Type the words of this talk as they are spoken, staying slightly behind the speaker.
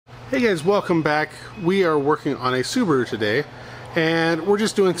Hey guys, welcome back. We are working on a Subaru today and we're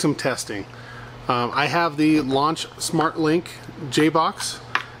just doing some testing. I have the Launch Smart Link J-Box.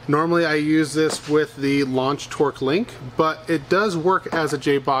 Normally I use this with the Launch Torque Link, but it does work as a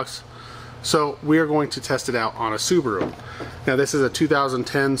J-Box, so we are going to test it out on a Subaru. Now this is a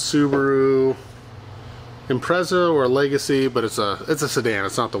 2010 Subaru Impreza or Legacy, but it's a sedan,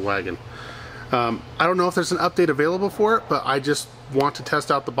 it's not the wagon. I don't know if there's an update available for it, but I just want to test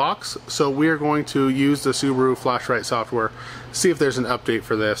out the box, so we are going to use the Subaru FlashWrite software, see if there's an update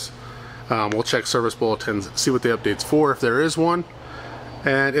for this. We'll check service bulletins, see what the update's for, if there is one,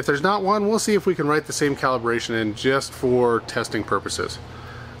 and if there's not one, we'll see if we can write the same calibration in just for testing purposes.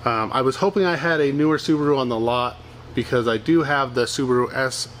 I was hoping I had a newer Subaru on the lot because I do have the Subaru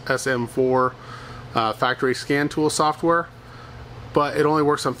SM4 factory scan tool software, but it only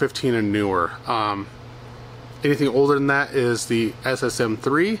works on 15 and newer. Anything older than that is the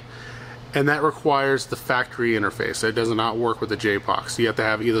SSM3, and that requires the factory interface. It does not work with the J-Box. You have to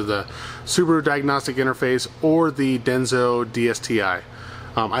have either the Subaru Diagnostic interface or the Denso DSTI.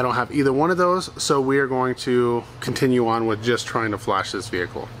 I don't have either one of those, so we are going to continue on with just trying to flash this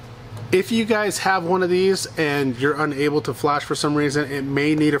vehicle. If you guys have one of these and you're unable to flash for some reason, it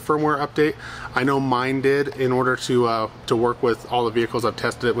may need a firmware update. I know mine did in order to work with all the vehicles I've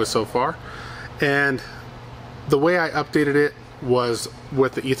tested it with so far. And the way I updated it was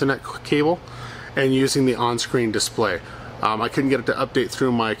with the Ethernet cable and using the on-screen display. I couldn't get it to update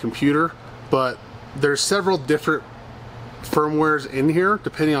through my computer, but there's several different firmwares in here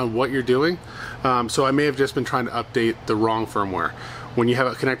depending on what you're doing. So I may have just been trying to update the wrong firmware. When you have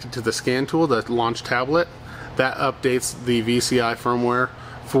it connected to the scan tool, the Launch tablet, that updates the VCI firmware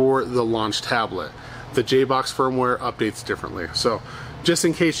for the Launch tablet. The J-Box firmware updates differently. So just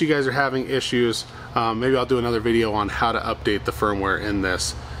in case you guys are having issues, maybe I'll do another video on how to update the firmware in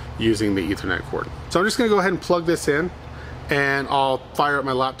this using the Ethernet cord. So I'm just going to go ahead and plug this in and I'll fire up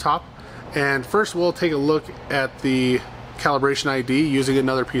my laptop. And first we'll take a look at the calibration ID using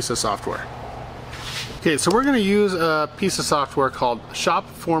another piece of software. Okay, so we're going to use a piece of software called Shop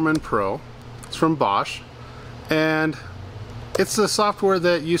Foreman Pro. It's from Bosch, and it's the software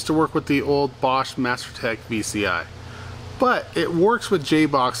that used to work with the old Bosch MasterTech VCI. But it works with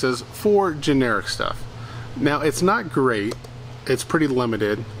J-Boxes for generic stuff. Now, it's not great, it's pretty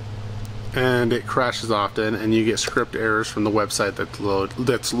limited, and it crashes often, and you get script errors from the website that's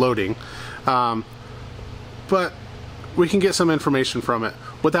loading. But we can get some information from it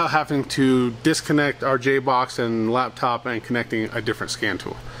without having to disconnect our J-Box and laptop and connecting a different scan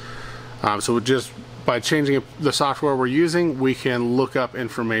tool. So just by changing the software we're using, we can look up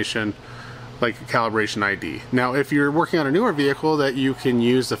information like a calibration ID. Now, if you're working on a newer vehicle that you can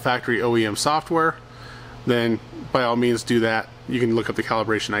use the factory OEM software, then by all means do that. You can look up the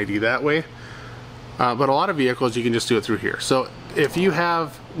calibration ID that way. But a lot of vehicles you can just do it through here. So if you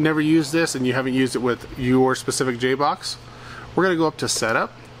have never used this and you haven't used it with your specific J-Box, we're going to go up to Setup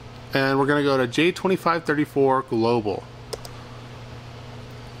and we're going to go to J2534 Global.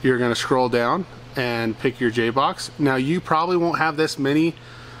 You're going to scroll down and pick your J-Box. Now, you probably won't have this many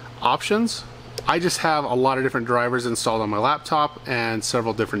options. I just have a lot of different drivers installed on my laptop and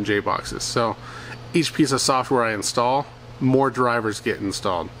several different J-Boxes. So each piece of software I install, more drivers get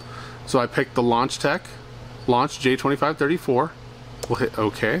installed. So I picked the Launch J2534. We'll hit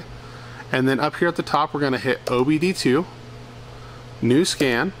OK. And then up here at the top, we're going to hit OBD-II, New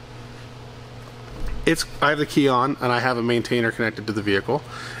Scan. I have the key on and I have a maintainer connected to the vehicle.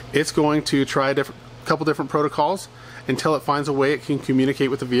 It's going to try a couple different protocols until it finds a way it can communicate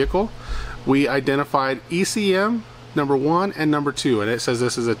with the vehicle. We identified ECM number 1 and number 2, and it says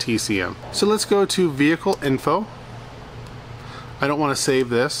this is a TCM. So let's go to Vehicle Info. I don't want to save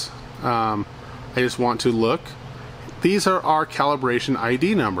this. I just want to look. These are our calibration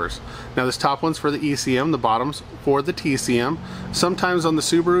ID numbers. Now this top one's for the ECM, the bottom's for the TCM. Sometimes on the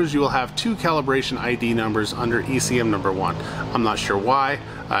Subarus you will have 2 calibration ID numbers under ECM number 1. I'm not sure why.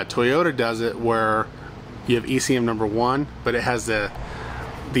 Toyota does it where you have ECM number 1, but it has the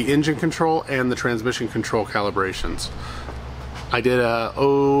engine control and the transmission control calibrations. I did a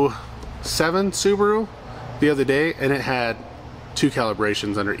 07 Subaru the other day and it had 2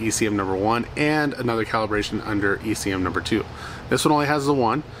 calibrations under ECM number 1 and another calibration under ECM number 2. This one only has the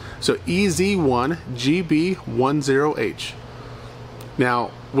 1. So EZ1GB10H.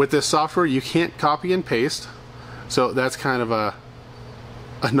 Now with this software you can't copy and paste, so that's kind of a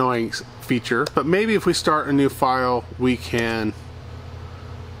annoying feature, but maybe if we start a new file we can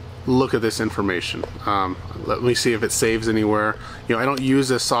look at this information. Let me see if it saves anywhere. You know, I don't use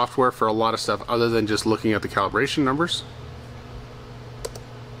this software for a lot of stuff other than just looking at the calibration numbers.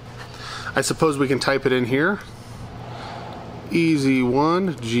 I suppose we can type it in here.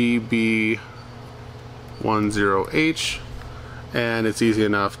 EZ1GB10H, and it's easy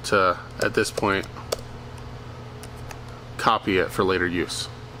enough to, at this point, copy it for later use.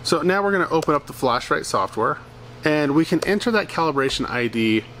 So now we're going to open up the FlashWrite software, and we can enter that calibration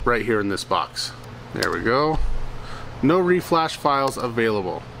ID right here in this box. There we go. No reflash files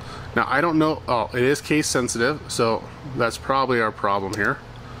available. Now I don't know, oh, it is case sensitive, so that's probably our problem here.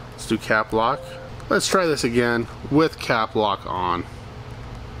 Let's do cap lock. Let's try this again with cap lock on.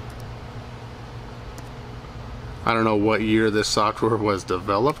 I don't know what year this software was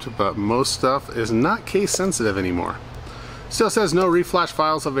developed, but most stuff is not case sensitive anymore. Still says no reflash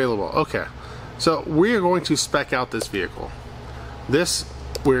files available. Okay, so we are going to spec out this vehicle.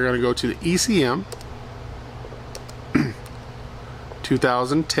 We're going to go to the ECM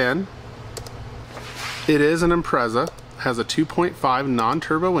 2010. It is an Impreza, has a 2.5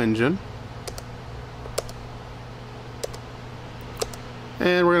 non-turbo engine.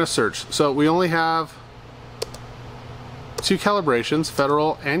 And we're going to search. So we only have 2 calibrations,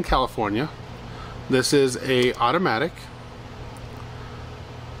 federal and California. This is a automatic.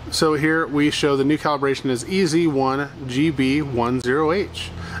 So here we show the new calibration is EZ1GB10H.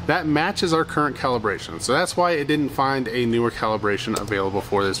 That matches our current calibration. So that's why it didn't find a newer calibration available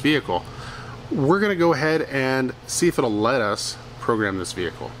for this vehicle. We're going to go ahead and see if it'll let us program this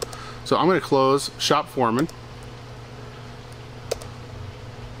vehicle. So I'm going to close Shop Foreman,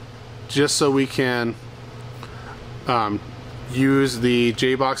 just so we can use the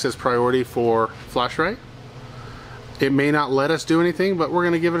JBox as priority for FlashWrite. It may not let us do anything, but we're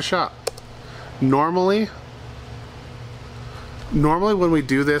going to give it a shot. Normally when we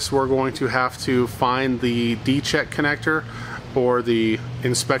do this, we're going to have to find the D-check connector or the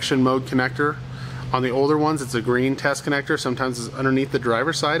inspection mode connector. On the older ones, it's a green test connector. Sometimes it's underneath the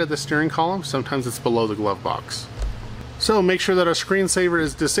driver's side of the steering column. Sometimes it's below the glove box. So make sure that our screensaver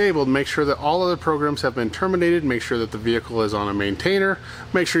is disabled, make sure that all other programs have been terminated, make sure that the vehicle is on a maintainer,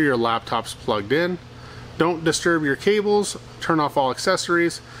 make sure your laptop's plugged in, don't disturb your cables, turn off all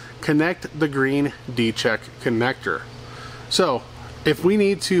accessories, connect the green D-check connector. So if we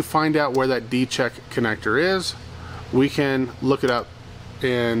need to find out where that D-check connector is, we can look it up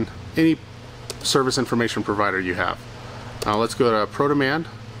in any service information provider you have. Now let's go to Pro Demand,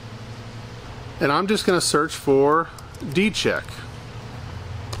 and I'm just going to search for D-check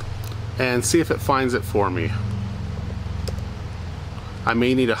and see if it finds it for me. I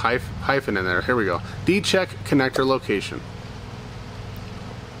may need a hyphen in there. Here we go. D-check connector location.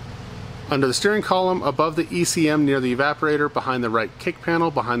 Under the steering column, above the ECM near the evaporator, behind the right kick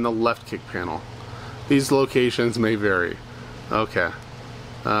panel, behind the left kick panel. These locations may vary. Okay.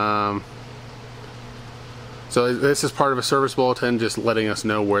 So this is part of a service bulletin just letting us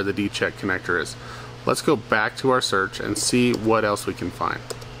know where the D-check connector is. Let's go back to our search and see what else we can find.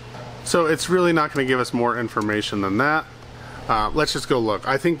 So it's really not going to give us more information than that. Let's just go look.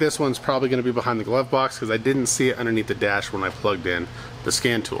 I think this one's probably going to be behind the glove box because I didn't see it underneath the dash when I plugged in the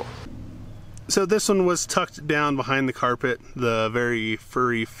scan tool. So this one was tucked down behind the carpet, the very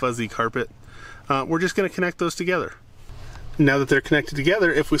furry, fuzzy carpet. We're just going to connect those together. Now that they're connected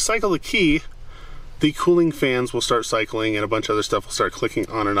together, if we cycle the key, the cooling fans will start cycling and a bunch of other stuff will start clicking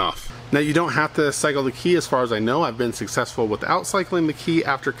on and off. Now you don't have to cycle the key as far as I know. I've been successful without cycling the key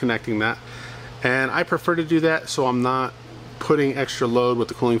after connecting that. And I prefer to do that so I'm not putting extra load with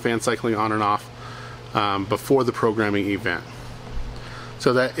the cooling fan cycling on and off before the programming event.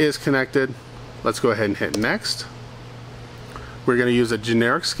 So that is connected. Let's go ahead and hit next. We're going to use a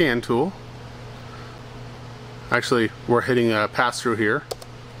generic scan tool. Actually, we're hitting a Pass-Thru here.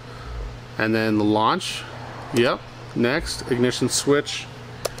 And then the launch, yep, next, ignition switch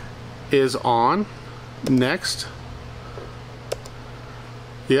is on, next,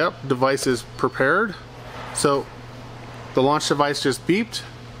 yep, device is prepared, so the launch device just beeped.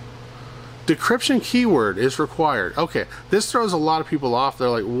 Decryption keyword is required. Okay, this throws a lot of people off. They're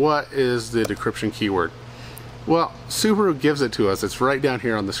like, what is the decryption keyword? Well, Subaru gives it to us. It's right down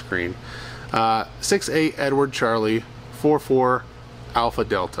here on the screen. 68 Edward Charlie 44 Alpha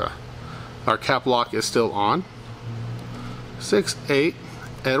Delta. Our cap lock is still on. 68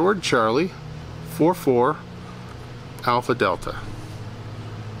 Edward Charlie 44 Alpha Delta.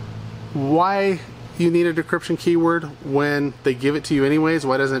 Why you need a decryption keyword when they give it to you anyways?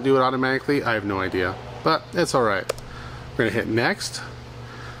 Why doesn't it do it automatically? I have no idea, but it's alright. We're gonna hit next.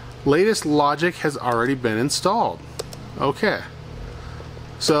 Latest logic has already been installed. Okay,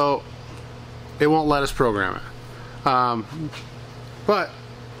 so it won't let us program it, but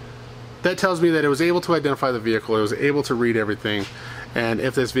that tells me that it was able to identify the vehicle, it was able to read everything, and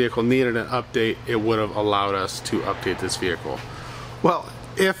if this vehicle needed an update, it would have allowed us to update this vehicle. Well,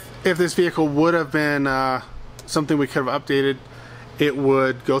 if this vehicle would have been something we could have updated, it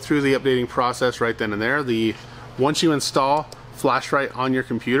would go through the updating process right then and there. Once you install FlashWrite on your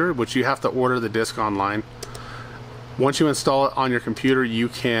computer, which you have to order the disc online, once you install it on your computer, you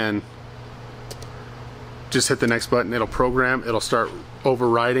can just hit the next button. It'll program, it'll start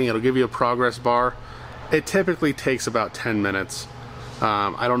overriding, it'll give you a progress bar. It typically takes about 10 minutes.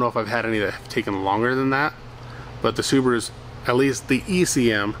 I don't know if I've had any that have taken longer than that, but the Subarus, at least the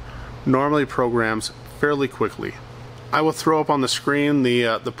ECM, normally programs fairly quickly. I will throw up on the screen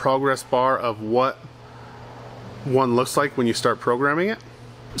the progress bar of what one looks like when you start programming it.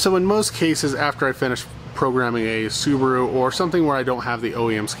 So in most cases, after I finish programming a Subaru or something where I don't have the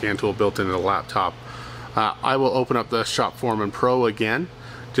OEM scan tool built into the laptop, I will open up the Shop Foreman Pro again,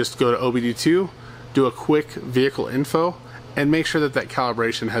 just go to OBD-II, do a quick vehicle info, and make sure that that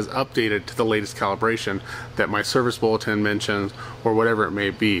calibration has updated to the latest calibration that my service bulletin mentions or whatever it may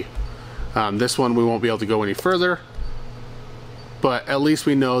be. This one we won't be able to go any further, but at least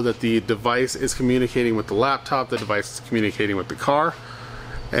we know that the device is communicating with the laptop, the device is communicating with the car,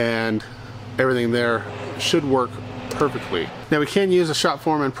 and everything there should work perfectly. Now we can use a Shop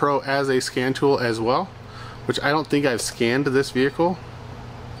Foreman Pro as a scan tool as well, which I don't think I've scanned this vehicle.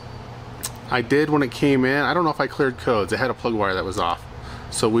 I did when it came in. I don't know if I cleared codes. It had a plug wire that was off.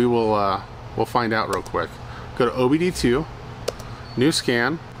 So we will we'll find out real quick. Go to OBD-II, new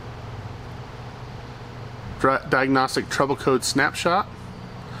scan, diagnostic trouble code snapshot,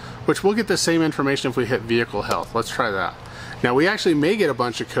 which we'll get the same information if we hit vehicle health. Let's try that. Now we actually may get a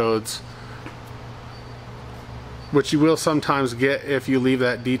bunch of codes, which you will sometimes get if you leave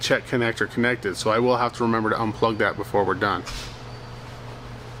that D-check connector connected. So I will have to remember to unplug that before we're done.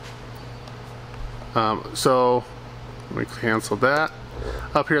 So let me cancel that.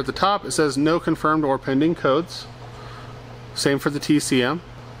 Up here at the top it says no confirmed or pending codes. Same for the TCM.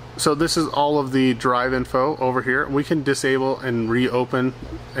 So this is all of the drive info over here. We can disable and reopen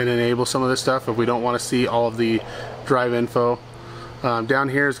and enable some of this stuff if we don't want to see all of the drive info. Down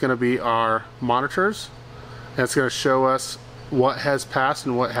here is going to be our monitors, and it's going to show us what has passed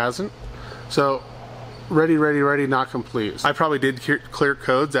and what hasn't. So ready, ready, ready, not complete. I probably did clear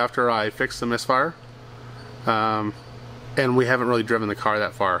codes after I fixed the misfire. And we haven't really driven the car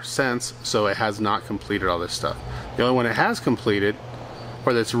that far since, so it has not completed all this stuff. The only one it has completed,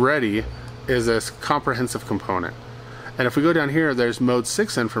 or that's ready, is this comprehensive component. And if we go down here, there's mode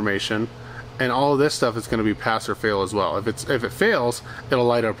 6 information, and all of this stuff is going to be pass or fail as well. If it fails, it'll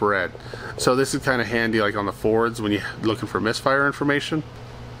light up red. So this is kind of handy like on the Fords when you're looking for misfire information.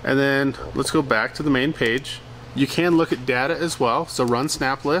 And then let's go back to the main page. You can look at data as well, so run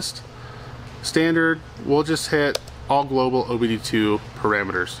snap list. Standard, we'll just hit all global OBD-II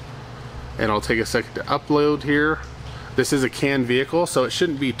parameters. And it'll take a second to upload here. This is a canned vehicle, so it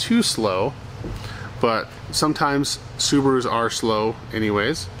shouldn't be too slow, but sometimes Subarus are slow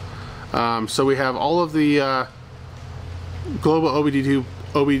anyways. So we have all of the global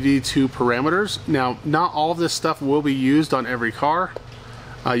OBD-II parameters. Now, not all of this stuff will be used on every car.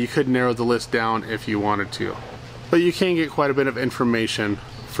 You could narrow the list down if you wanted to. But you can get quite a bit of information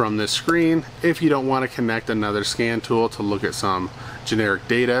from this screen if you don't want to connect another scan tool to look at some generic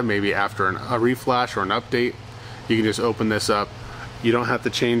data, maybe after a reflash or an update. You can just open this up. You don't have to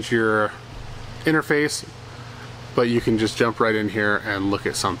change your interface, but you can just jump right in here and look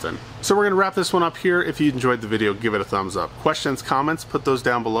at something. So we're going to wrap this one up here. If you enjoyed the video, give it a thumbs up. Questions, comments, put those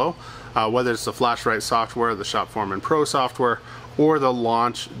down below. Whether it's the FlashWrite software, the Shop Foreman Pro software, or the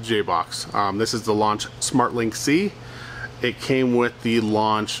Launch J-Box. This is the Launch Smart Link C. It came with the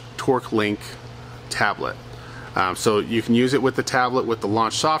Launch Torque Link tablet. So you can use it with the tablet with the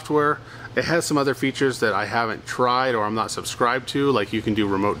Launch software. It has some other features that I haven't tried or I'm not subscribed to, like you can do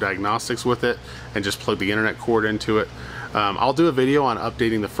remote diagnostics with it and just plug the internet cord into it. I'll do a video on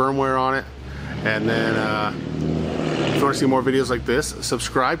updating the firmware on it. And then if you want to see more videos like this,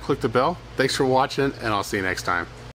 subscribe, click the bell. Thanks for watching, and I'll see you next time.